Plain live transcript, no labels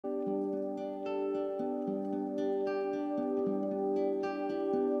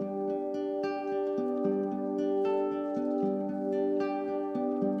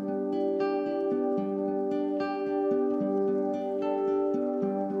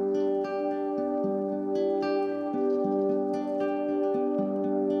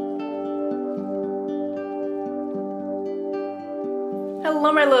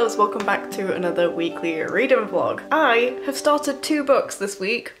Hello my loves, welcome back to another weekly reading vlog. I have started 2 books this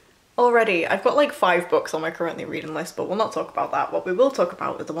week already. I've got like 5 books on my currently reading list, but we'll not talk about that. What we will talk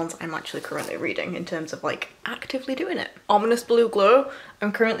about are the ones I'm actually currently reading in terms of like actively doing it. Ominous Blue Glow,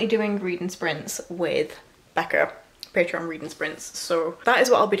 I'm currently doing reading sprints with Becca. Patreon reading sprints, so that is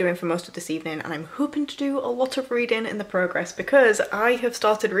what I'll be doing for most of this evening, and I'm hoping to do a lot of reading in the progress because I have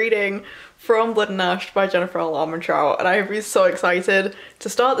started reading From Blood and Ash by Jennifer L Armentrout, and I've been so excited to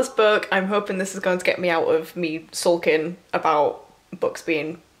start this book. I'm hoping this is going to get me out of me sulking about books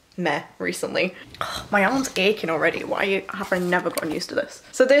being meh recently. My arm's aching already. Why have I never gotten used to this?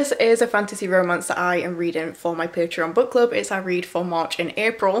 So this is a fantasy romance that I am reading for my Patreon book club. It's our read for March and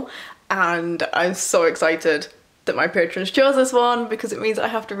April, and I'm so excited that my patrons chose this one because it means I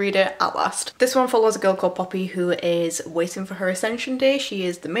have to read it at last. This one follows a girl called Poppy who is waiting for her ascension day. She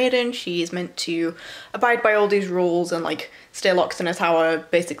is the maiden. She is meant to abide by all these rules and like stay locked in a tower,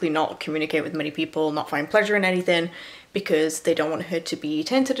 basically not communicate with many people, not find pleasure in anything because they don't want her to be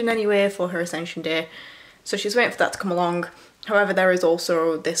tainted in any way for her ascension day. So she's waiting for that to come along. However, there is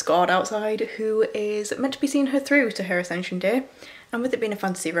also this god outside who is meant to be seeing her through to her ascension day. And with it being a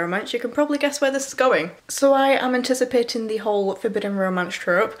fantasy romance, you can probably guess where this is going. So I am anticipating the whole forbidden romance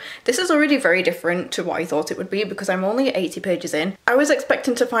trope. This is already very different to what I thought it would be because I'm only 80 pages in. I was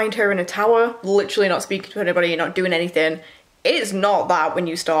expecting to find her in a tower, literally not speaking to anybody, not doing anything. It's not that when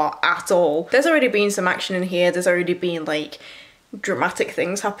you start at all. There's already been some action in here, there's already been like dramatic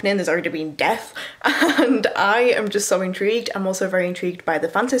things happening, there's already been death, and I am just so intrigued. I'm also very intrigued by the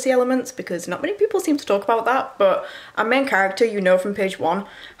fantasy elements because not many people seem to talk about that, but our main character, you know from page 1,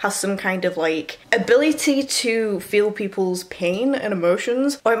 has some kind of like ability to feel people's pain and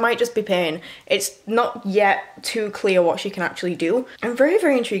emotions, or it might just be pain. It's not yet too clear what she can actually do. I'm very,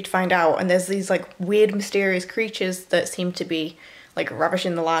 very intrigued to find out, and there's these like weird mysterious creatures that seem to be like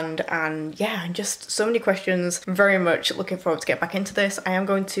ravishing the land, and yeah, just so many questions. I'm very much looking forward to get back into this. I am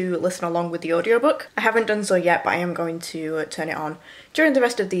going to listen along with the audiobook. I haven't done so yet, but I am going to turn it on during the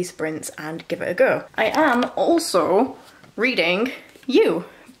rest of these sprints and give it a go. I am also reading You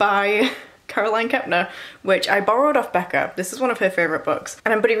by Caroline Kepner, which I borrowed off Becca. This is one of her favourite books,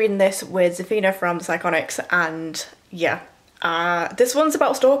 and I'm buddy reading this with Zafina from the Psychonics, and yeah, this one's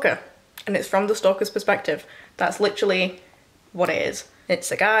about Stalker, and it's from the stalker's perspective. That's literally what it is. It's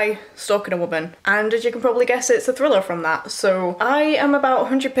a guy stalking a woman, and as you can probably guess, it's a thriller from that. So I am about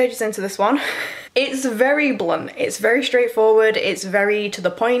 100 pages into this one. It's very blunt, it's very straightforward, it's very to the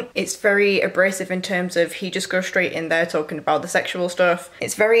point, it's very abrasive in terms of he just goes straight in there talking about the sexual stuff.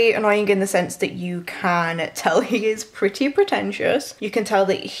 It's very annoying in the sense that you can tell he is pretty pretentious. You can tell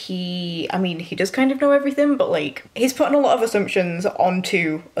that he does kind of know everything, but like he's putting a lot of assumptions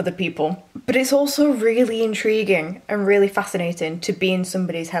onto other people. But it's also really intriguing and really fascinating to be in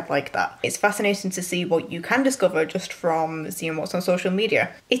somebody's head like that. It's fascinating to see what you can discover just from seeing what's on social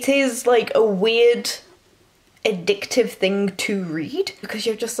media. It is like a weird addictive thing to read because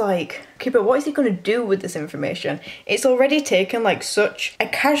you're just like, okay, but what is he going to do with this information? It's already taken like such a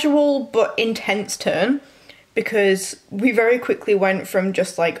casual but intense turn because we very quickly went from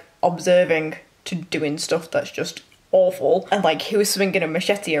just like observing to doing stuff that's just awful, and like he was swinging a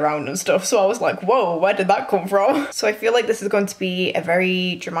machete around and stuff, so I was like, whoa, where did that come from? So I feel like this is going to be a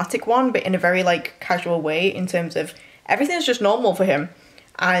very dramatic one, but in a very like casual way in terms of everything's just normal for him,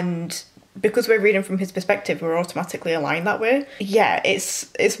 and because we're reading from his perspective, we're automatically aligned that way. Yeah,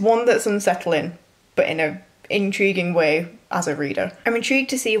 it's one that's unsettling, but in a intriguing way as a reader. I'm intrigued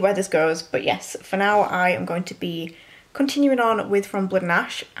to see where this goes, but yes, for now I am going to be continuing on with From Blood and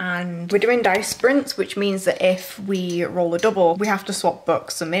Ash, and we're doing dice sprints, which means that if we roll a double, we have to swap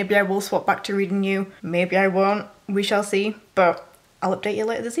books. So maybe I will swap back to reading You, maybe I won't, we shall see, but I'll update you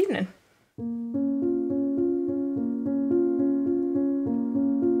later this evening.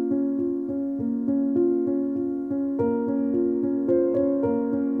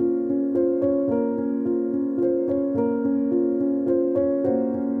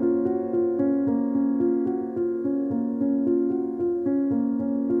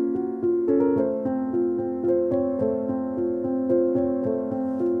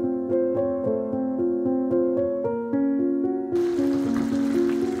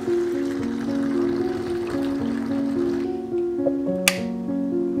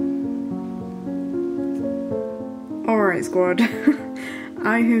 Alright squad,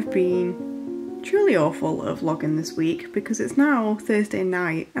 I have been truly awful at vlogging this week because it's now Thursday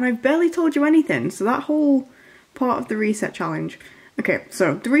night and I've barely told you anything, so that whole part of the reset challenge. Okay,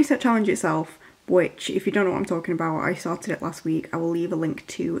 so the reset challenge itself, which if you don't know what I'm talking about, I started it last week. I will leave a link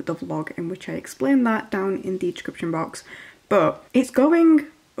to the vlog in which I explain that down in the description box. but it's going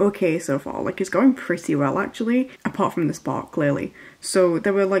okay so far. Like, it's going pretty well actually, apart from the spark, clearly. So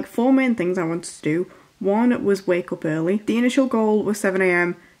there were like 4 main things I wanted to do. One was wake up early. The initial goal was 7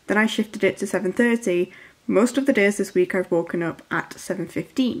 AM, then I shifted it to 7:30. Most of the days this week I've woken up at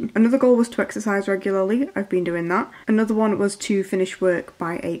 7:15. Another goal was to exercise regularly. I've been doing that. Another one was to finish work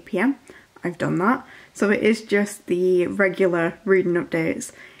by 8 PM. I've done that. So it is just the regular reading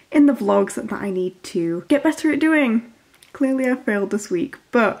updates in the vlogs that I need to get better at doing. Clearly I failed this week,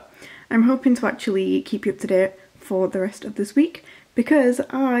 but I'm hoping to actually keep you up to date for the rest of this week because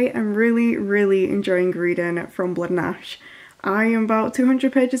I am really enjoying reading From Blood and Ash. I am about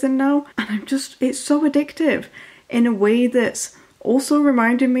 200 pages in now, and it's so addictive in a way that's also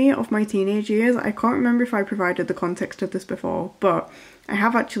reminding me of my teenage years. I can't remember if I provided the context of this before, but I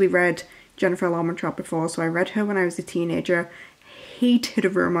have actually read Jennifer L Armentrout before, so I read her when I was a teenager,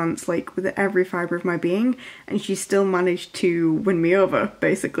 hated romance like with every fibre of my being, and she still managed to win me over,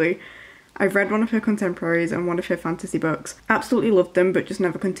 basically. I've read one of her contemporaries and one of her fantasy books, absolutely loved them, but just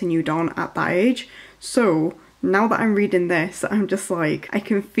never continued on at that age. So now that I'm reading this, I'm just like, I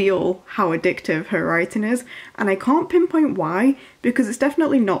can feel how addictive her writing is, and I can't pinpoint why, because it's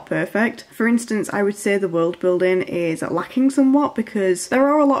definitely not perfect. For instance, I would say the world building is lacking somewhat, because there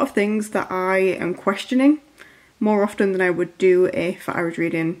are a lot of things that I am questioning more often than I would do if I was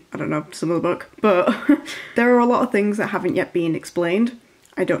reading, I don't know, some other book. But there are a lot of things that haven't yet been explained.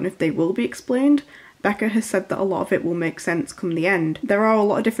 I don't know if they will be explained. Becca has said that a lot of it will make sense come the end. There are a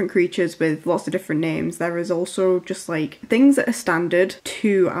lot of different creatures with lots of different names. There is also just like things that are standard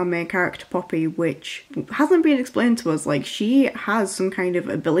to our main character Poppy, which hasn't been explained to us. Like, she has some kind of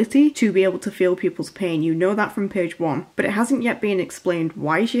ability to be able to feel people's pain. You know that from page 1, but it hasn't yet been explained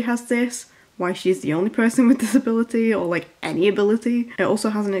why she has this, why she's the only person with this ability or like any ability. It also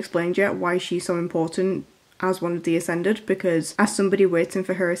hasn't explained yet why she's so important as one of the Ascended, because as somebody waiting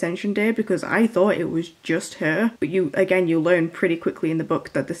for her Ascension Day, because I thought it was just her, but you learn pretty quickly in the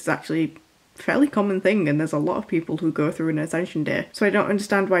book that this is actually a fairly common thing and there's a lot of people who go through an Ascension Day. So I don't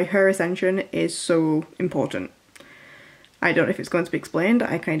understand why her Ascension is so important. I don't know if it's going to be explained.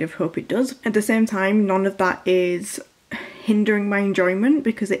 I kind of hope it does. At the same time, none of that is hindering my enjoyment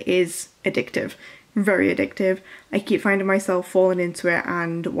because it is addictive. Very addictive. I keep finding myself falling into it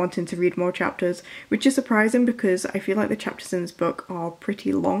and wanting to read more chapters, which is surprising because I feel like the chapters in this book are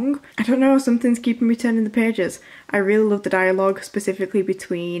pretty long. I don't know, something's keeping me turning the pages. I really love the dialogue, specifically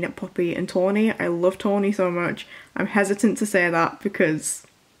between Poppy and Tawny. I love Tawny so much. I'm hesitant to say that because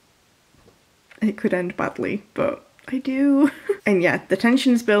it could end badly, but I do. And yeah, the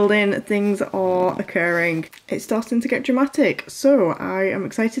tension's building, things are occurring. It's starting to get dramatic, so I am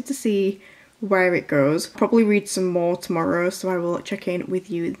excited to see where it goes. Probably read some more tomorrow, so I will check in with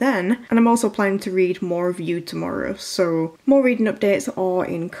you then. And I'm also planning to read more of you tomorrow, so more reading updates are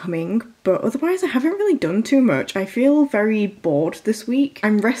incoming, but otherwise I haven't really done too much. I feel very bored this week.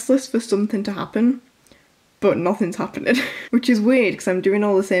 I'm restless for something to happen, but nothing's happening, which is weird because I'm doing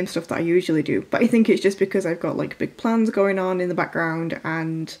all the same stuff that I usually do. But I think it's just because I've got like big plans going on in the background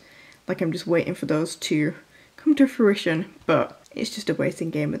and like I'm just waiting for those to come to fruition, but it's just a waiting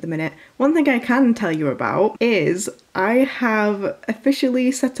game at the minute. One thing I can tell you about is I have officially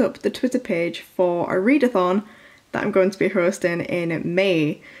set up the Twitter page for a readathon that I'm going to be hosting in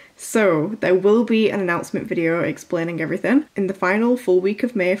May. So there will be an announcement video explaining everything. In the final full week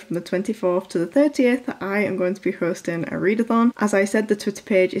of May, from the 24th to the 30th, I am going to be hosting a readathon. As I said, the Twitter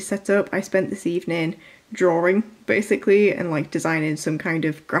page is set up. I spent this evening drawing basically and like designing some kind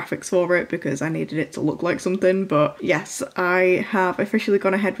of graphics for it because I needed it to look like something. But yes, I have officially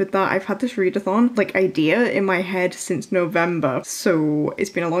gone ahead with that. I've had this readathon like idea in my head since November, so it's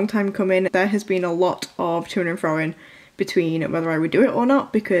been a long time coming. There has been a lot of to and froing between whether I would do it or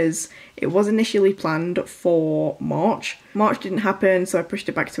not because it was initially planned for March. March didn't happen, so I pushed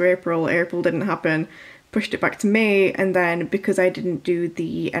it back to April. April didn't happen, pushed it back to May, and then because I didn't do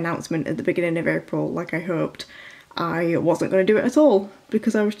the announcement at the beginning of April like I hoped, I wasn't going to do it at all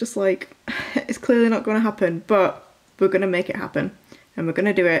because I was just like, it's clearly not going to happen, but we're going to make it happen and we're going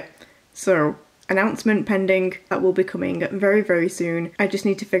to do it. So announcement pending, that will be coming very soon. I just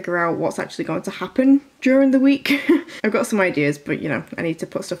need to figure out what's actually going to happen during the week. I've got some ideas, but you know, I need to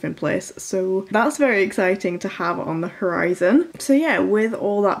put stuff in place, so that's very exciting to have on the horizon. So yeah, with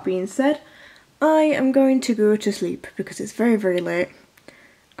all that being said, I am going to go to sleep because it's very late,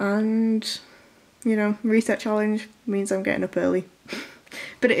 and you know, reset challenge means I'm getting up early.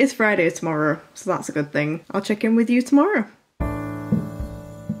 But it is Friday tomorrow, so that's a good thing. I'll check in with you tomorrow.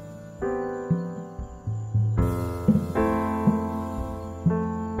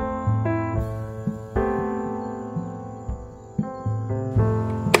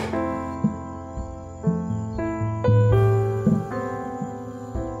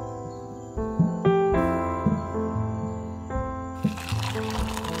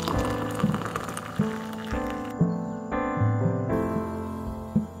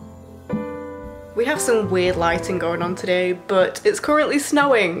 have some weird lighting going on today, but it's currently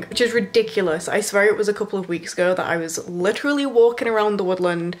snowing, which is ridiculous. I swear it was a couple of weeks ago that I was literally walking around the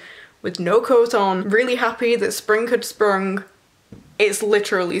woodland with no coat on, really happy that spring had sprung. It's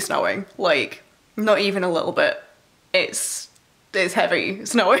literally snowing, like not even a little bit. It's heavy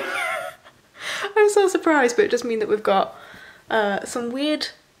snowing. I'm so surprised, but it does mean that we've got some weird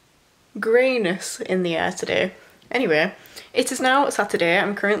greyness in the air today. Anyway, it is now Saturday.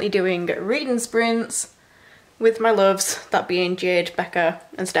 I'm currently doing reading sprints with my loves, that being Jade, Becca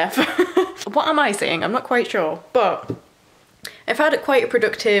and Steph. What am I saying? I'm not quite sure, but I've had quite a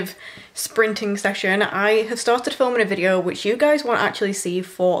productive sprinting session. I have started filming a video which you guys won't actually see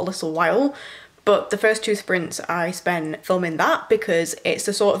for a little while, but the first 2 sprints I spent filming that because it's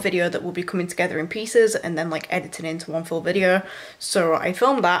the sort of video that will be coming together in pieces and then like editing into one full video. So I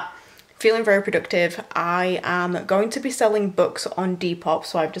filmed that. Feeling very productive. I am going to be selling books on Depop,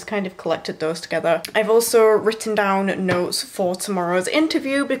 so I've just kind of collected those together. I've also written down notes for tomorrow's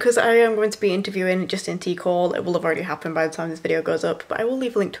interview because I am going to be interviewing Justin T. Cole. It will have already happened by the time this video goes up, but I will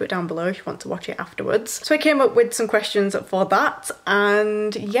leave a link to it down below if you want to watch it afterwards. So I came up with some questions for that,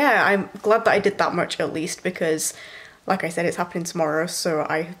 and yeah, I'm glad that I did that much at least because like I said, it's happening tomorrow, so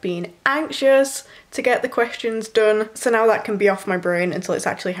I have been anxious to get the questions done. So now that can be off my brain until it's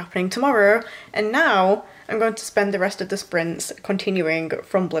actually happening tomorrow. And now I'm going to spend the rest of the sprints continuing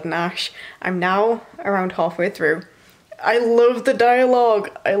from Blood and Ash. I'm now around halfway through. I love the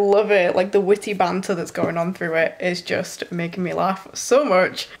dialogue. I love it. Like the witty banter that's going on through it is just making me laugh so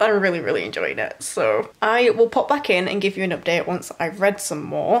much. I'm really enjoying it. So I will pop back in and give you an update once I've read some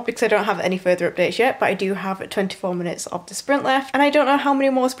more because I don't have any further updates yet, but I do have 24 minutes of the sprint left and I don't know how many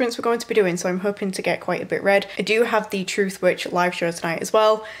more sprints we're going to be doing, so I'm hoping to get quite a bit read. I do have the Truth Witch live show tonight as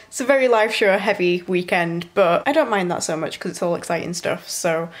well. It's a very live show heavy weekend, but I don't mind that so much because it's all exciting stuff.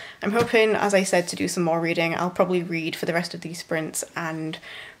 So I'm hoping, as I said, to do some more reading. I'll probably read for the rest of these sprints and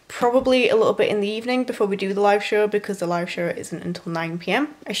probably a little bit in the evening before we do the live show because the live show isn't until 9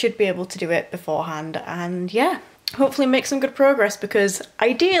 PM. I should be able to do it beforehand and yeah, hopefully make some good progress because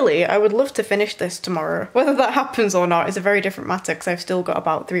ideally I would love to finish this tomorrow. Whether that happens or not is a very different matter because I've still got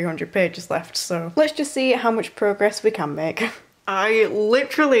about 300 pages left, so let's just see how much progress we can make. I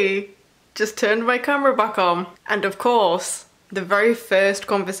literally just turned my camera back on and of course the very first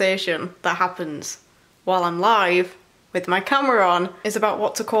conversation that happens while I'm live with my camera on is about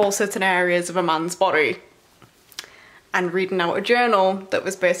what to call certain areas of a man's body and reading out a journal that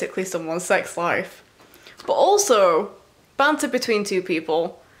was basically someone's sex life, but also banter between 2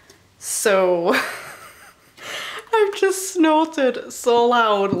 people. So I've just snorted so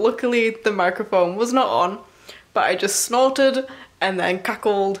loud. Luckily the microphone was not on, but I just snorted and then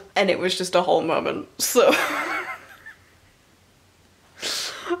cackled and it was just a whole moment. So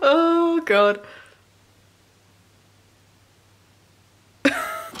oh god.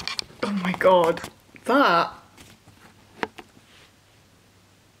 Oh my god, that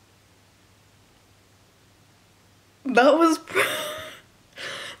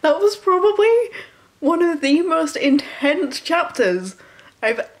was probably one of the most intense chapters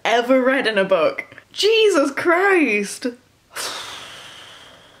I've ever read in a book. Jesus Christ!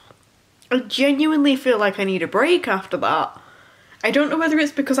 I genuinely feel like I need a break after that. I don't know whether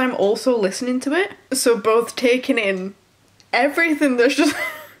it's because I'm also listening to it, so both taking in everything that's just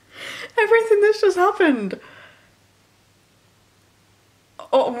happened.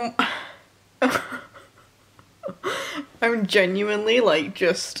 Oh, I'm genuinely like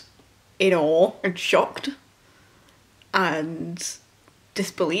just in awe and shocked and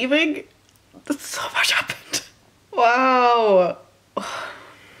disbelieving that so much happened. Wow.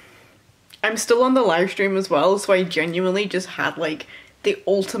 I'm still on the live stream as well, so I genuinely just had like the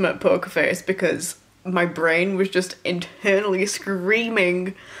ultimate poker face because my brain was just internally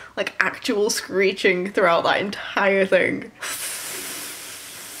screaming, like actual screeching throughout that entire thing.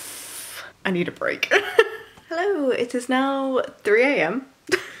 I need a break. Hello, it is now 3 AM.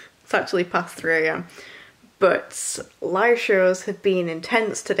 It's actually past 3 AM. But live shows have been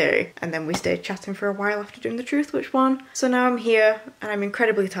intense today, and then we stayed chatting for a while after doing the Truth Witch one. So now I'm here and I'm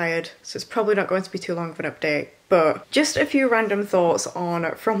incredibly tired, so it's probably not going to be too long of an update. But just a few random thoughts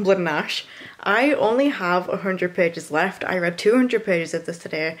on From Blood and Ash. I only have 100 pages left. I read 200 pages of this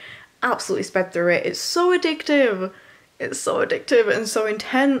today. Absolutely sped through it. It's so addictive. It's so addictive and so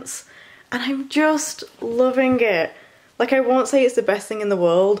intense. And I'm just loving it. Like, I won't say it's the best thing in the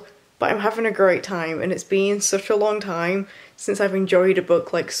world, but I'm having a great time, and it's been such a long time since I've enjoyed a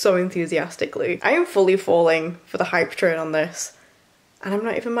book like so enthusiastically. I am fully falling for the hype train on this, and I'm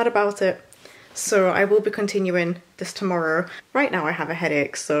not even mad about it. So I will be continuing this tomorrow. Right now I have a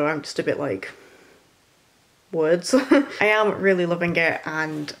headache, so I'm just a bit like words. I am really loving it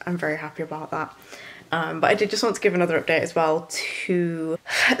and I'm very happy about that. But I did just want to give another update as well to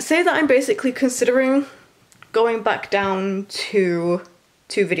say that I'm basically considering going back down to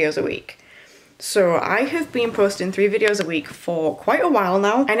 2 videos a week. So I have been posting 3 videos a week for quite a while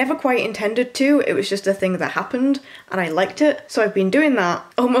now. I never quite intended to, it was just a thing that happened and I liked it. So I've been doing that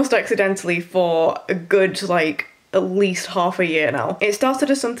almost accidentally for a good like at least half a year now. It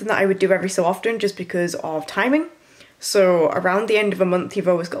started as something that I would do every so often just because of timing. So around the end of a month you've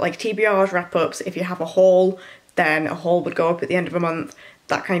always got like TBRs, wrap-ups. If you have a haul, then a haul would go up at the end of a month,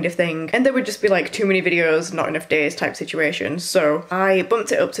 that kind of thing. And there would just be like too many videos, not enough days type situation. So I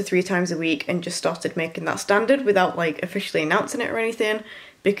bumped it up to 3 times a week and just started making that standard without like officially announcing it or anything,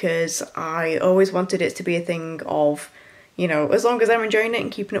 because I always wanted it to be a thing of, you know, as long as I'm enjoying it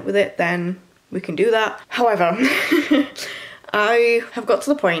and keeping up with it, then we can do that. However, I have got to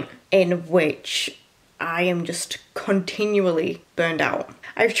the point in which I am just continually burned out.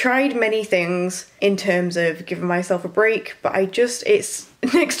 I've tried many things in terms of giving myself a break, but it's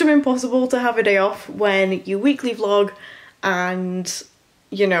next to impossible to have a day off when you weekly vlog and,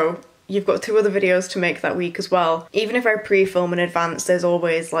 you know, you've got 2 other videos to make that week as well. Even if I pre-film in advance, there's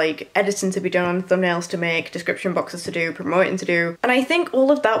always like editing to be done, thumbnails to make, description boxes to do, promoting to do. And I think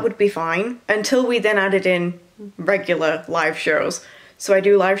all of that would be fine until we then added in regular live shows. So I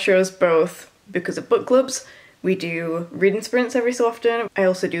do live shows both because of book clubs, we do reading sprints every so often, I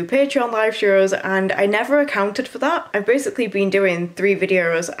also do Patreon live shows, and I never accounted for that. I've basically been doing 3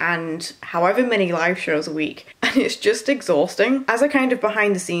 videos and however many live shows a week, and it's just exhausting. As a kind of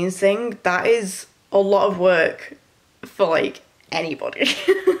behind the scenes thing, that is a lot of work for like anybody,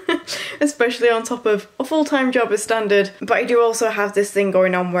 especially on top of a full-time job as standard. But I do also have this thing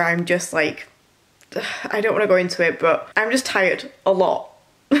going on where I'm just like, I don't want to go into it, but I'm just tired a lot.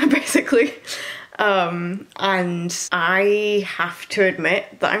 Basically. And I have to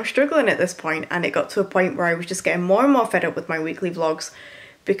admit that I'm struggling at this point, and it got to a point where I was just getting more and more fed up with my weekly vlogs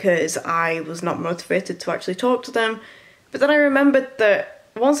because I was not motivated to actually talk to them. But then I remembered that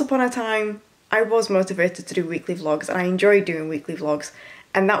once upon a time I was motivated to do weekly vlogs and I enjoyed doing weekly vlogs,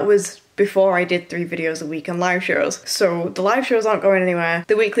 and that was before I did 3 videos a week and live shows. So the live shows aren't going anywhere,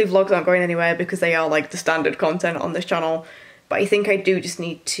 the weekly vlogs aren't going anywhere because they are like the standard content on this channel. But I think I do just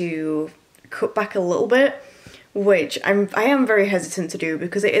need to cut back a little bit, which I am very hesitant to do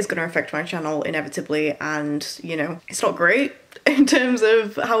because it is going to affect my channel inevitably, and you know, it's not great in terms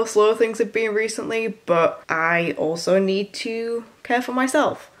of how slow things have been recently, but I also need to care for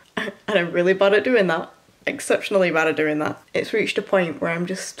myself. And I'm really bad at doing that. Exceptionally bad at doing that. It's reached a point where I'm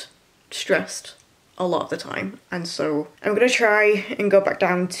just stressed a lot of the time, and so I'm gonna try and go back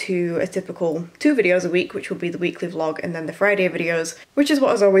down to a typical 2 videos a week, which will be the weekly vlog and then the Friday videos, which is what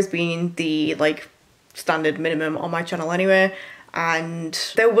has always been the like standard minimum on my channel anyway. And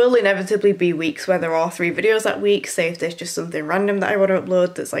there will inevitably be weeks where there are 3 videos that week, say if there's just something random that I want to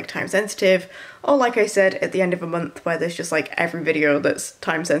upload that's like time sensitive, or like I said at the end of a month where there's just like every video that's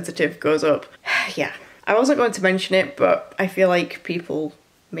time sensitive goes up. Yeah, I wasn't going to mention it, but I feel like people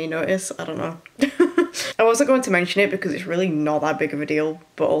may notice, I don't know. I wasn't going to mention it because it's really not that big of a deal,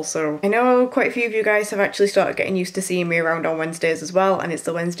 but also I know quite a few of you guys have actually started getting used to seeing me around on Wednesdays as well, and it's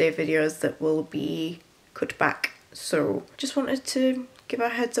the Wednesday videos that will be cut back. So just wanted to give a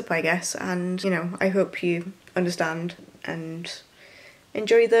heads up, I guess, and you know, I hope you understand and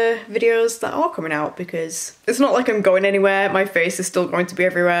enjoy the videos that are coming out, because it's not like I'm going anywhere, my face is still going to be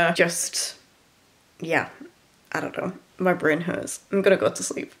everywhere, just, yeah, I don't know, my brain hurts. I'm gonna go to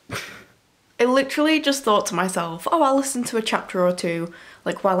sleep. I literally just thought to myself, oh, I'll listen to a chapter or 2,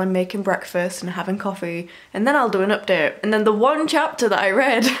 like while I'm making breakfast and having coffee, and then I'll do an update. And then the one chapter that I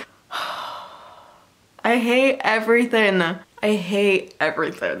read, I hate everything. I hate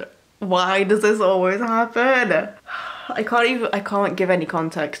everything. Why does this always happen? I can't give any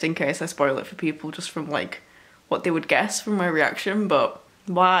context in case I spoil it for people just from like what they would guess from my reaction, but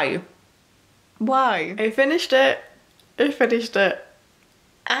why? Why? I finished it.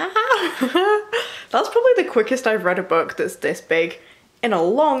 Ah! That's probably the quickest I've read a book that's this big in a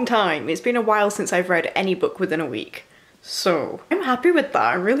long time. It's been a while since I've read any book within a week. So I'm happy with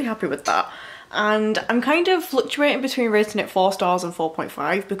that, I'm really happy with that. And I'm kind of fluctuating between rating it 4 stars and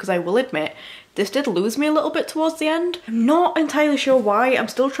 4.5 because I will admit this did lose me a little bit towards the end. I'm not entirely sure why, I'm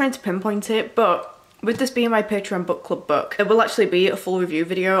still trying to pinpoint it, but with this being my Patreon book club book, there will actually be a full review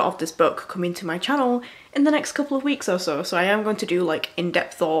video of this book coming to my channel in the next couple of weeks or so. So I am going to do like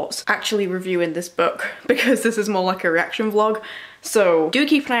in-depth thoughts actually reviewing this book because this is more like a reaction vlog. So do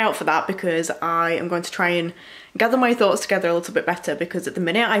keep an eye out for that, because I am going to try and gather my thoughts together a little bit better, because at the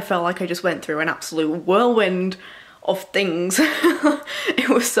minute I felt like I just went through an absolute whirlwind of things. It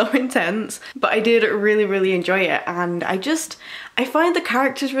was so intense, but I did really enjoy it, and I find the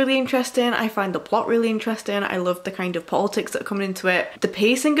characters really interesting, I find the plot really interesting, I love the kind of politics that are coming into it. The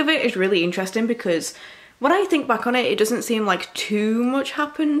pacing of it is really interesting, because when I think back on it, it doesn't seem like too much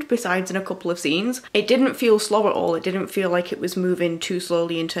happened besides in a couple of scenes. It didn't feel slow at all. It didn't feel like it was moving too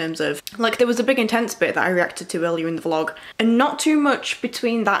slowly in terms of, like, there was a big intense bit that I reacted to earlier in the vlog, and not too much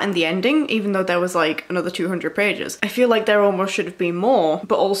between that and the ending, even though there was like another 200 pages. I feel like there almost should have been more,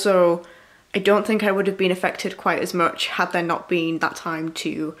 but also I don't think I would have been affected quite as much had there not been that time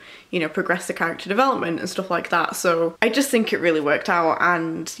to, you know, progress the character development and stuff like that. So I just think it really worked out,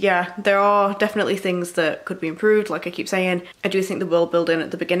 and yeah, there are definitely things that could be improved, like I keep saying. I do think the world building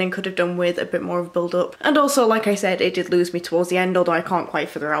at the beginning could have done with a bit more of a build up. And also, like I said, it did lose me towards the end, although I can't quite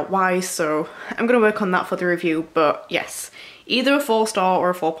figure out why, so I'm gonna work on that for the review. But yes, either a 4-star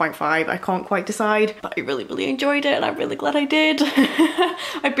or a 4.5, I can't quite decide, but I really enjoyed it, and I'm really glad I did.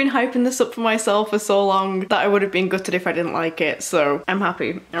 I've been hyping this up for myself for so long that I would have been gutted if I didn't like it, so I'm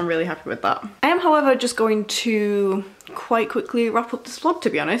happy. I'm really happy with that. I am, however, just going to quite quickly wrap up this vlog, to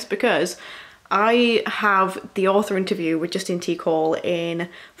be honest, because I have the author interview with Justine T. Cole in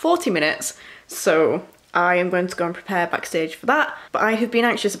 40 minutes, so I am going to go and prepare backstage for that. But I have been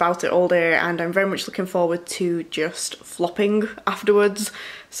anxious about it all day, and I'm very much looking forward to just flopping afterwards.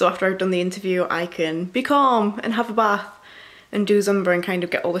 So after I've done the interview, I can be calm and have a bath and do Zumba and kind of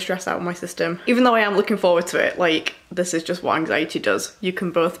get all the stress out of my system. Even though I am looking forward to it, like, this is just what anxiety does. You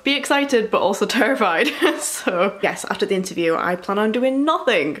can both be excited but also terrified. So yes, after the interview, I plan on doing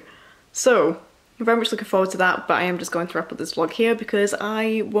nothing. So I'm very much looking forward to that, but I am just going to wrap up this vlog here because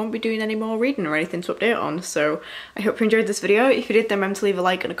I won't be doing any more reading or anything to update on. So I hope you enjoyed this video. If you did, then remember to leave a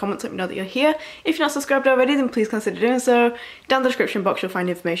like and a comment to let me know that you're here. If you're not subscribed already, then please consider doing so. Down the description box you'll find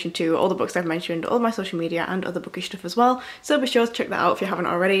information to all the books I've mentioned, all my social media and other bookish stuff as well. So be sure to check that out if you haven't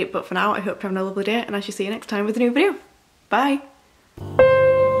already. But for now, I hope you're having a lovely day, and I shall see you next time with a new video. Bye!